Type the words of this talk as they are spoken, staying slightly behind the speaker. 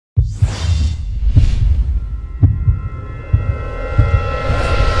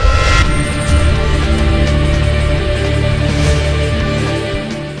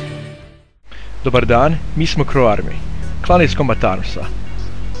Dobar dan, mi smo CRO Army, klan iz Combat Armsa.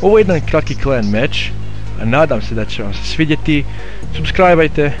 Ovo je jedan kratki clan match, a nadam se da će vam se svidjeti.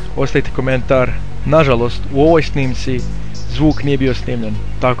 Subscribeajte, ostavite komentar. Nažalost, u ovoj snimci zvuk nije bio snimljen,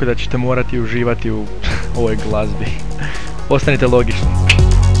 tako da ćete morati uživati u ovoj glazbi. Ostanite logični.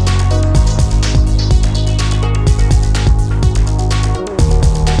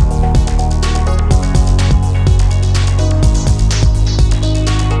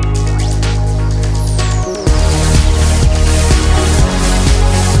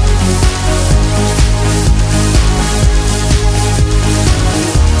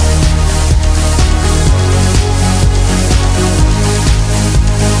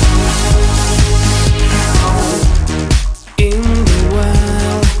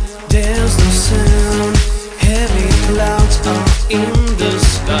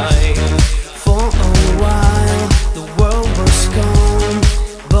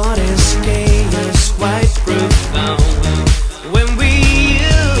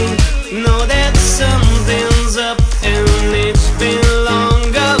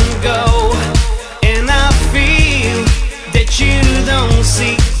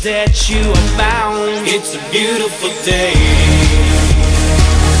 That you are bound. It's a beautiful day,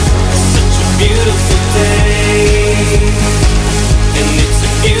 such a beautiful day, and it's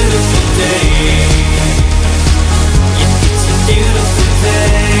a beautiful day. Yeah, it's a beautiful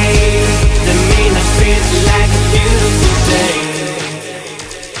day that may not feel like a beautiful day.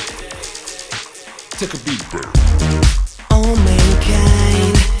 Take a beat, bro. All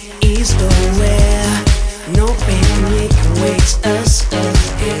mankind is aware, no panic waits us up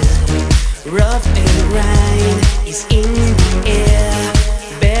here. Rough and ride is in the air.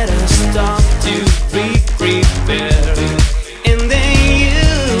 Better stop to be prepared. And then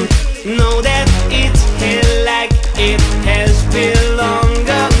you know that it's here like it has been long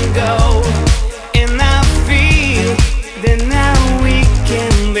ago. And I feel that now we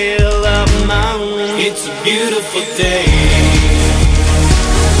can build a mountain. It's a beautiful day,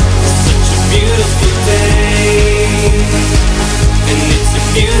 such a beautiful day, and it's a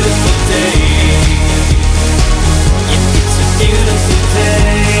beautiful day. Yeah, it's a beautiful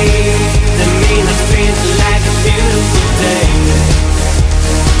day that may not feel like a beautiful day.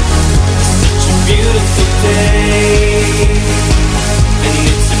 Such a beautiful day, and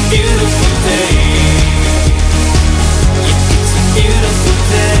it's a beautiful day. Yeah, it's a beautiful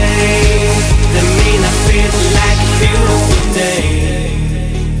day that may not feel like a beautiful day.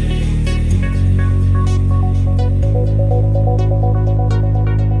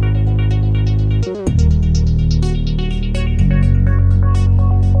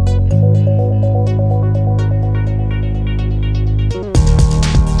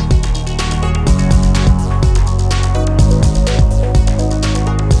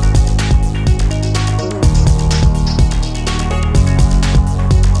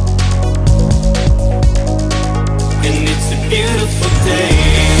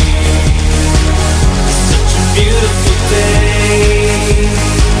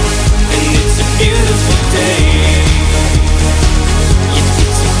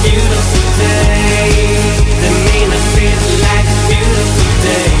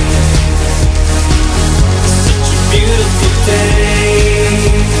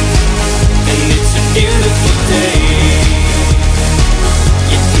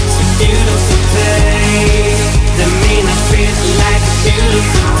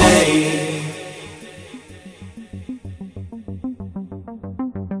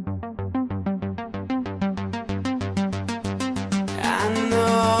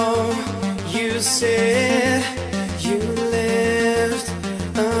 You said you left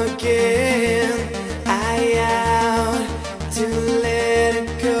again. I out to let it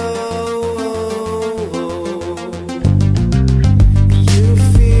go. You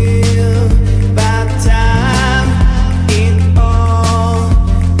feel by time it all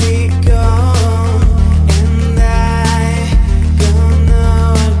be gone, and I gonna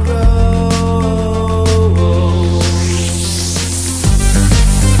grow.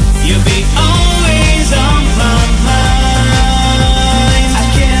 You'll be always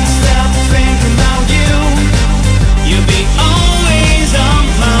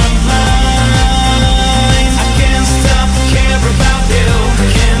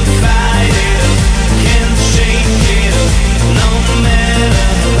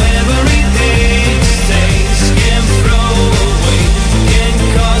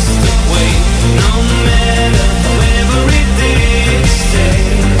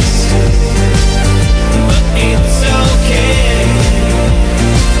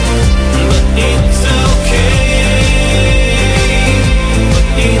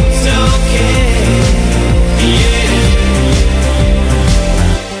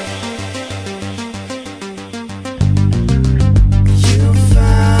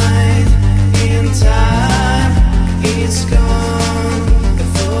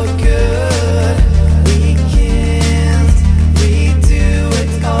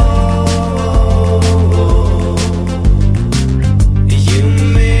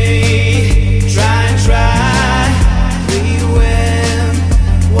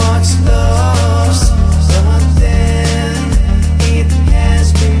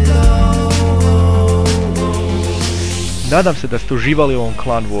Nadam se da ste uživali u ovom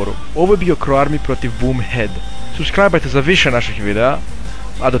clan waru. Ovo je bio CRO Army protiv BooM HeaD. Subscribeajte za više naših videa,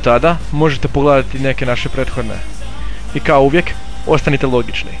 a do tada možete pogledati neke naše prethodne. I kao uvijek, ostanite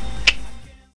logični.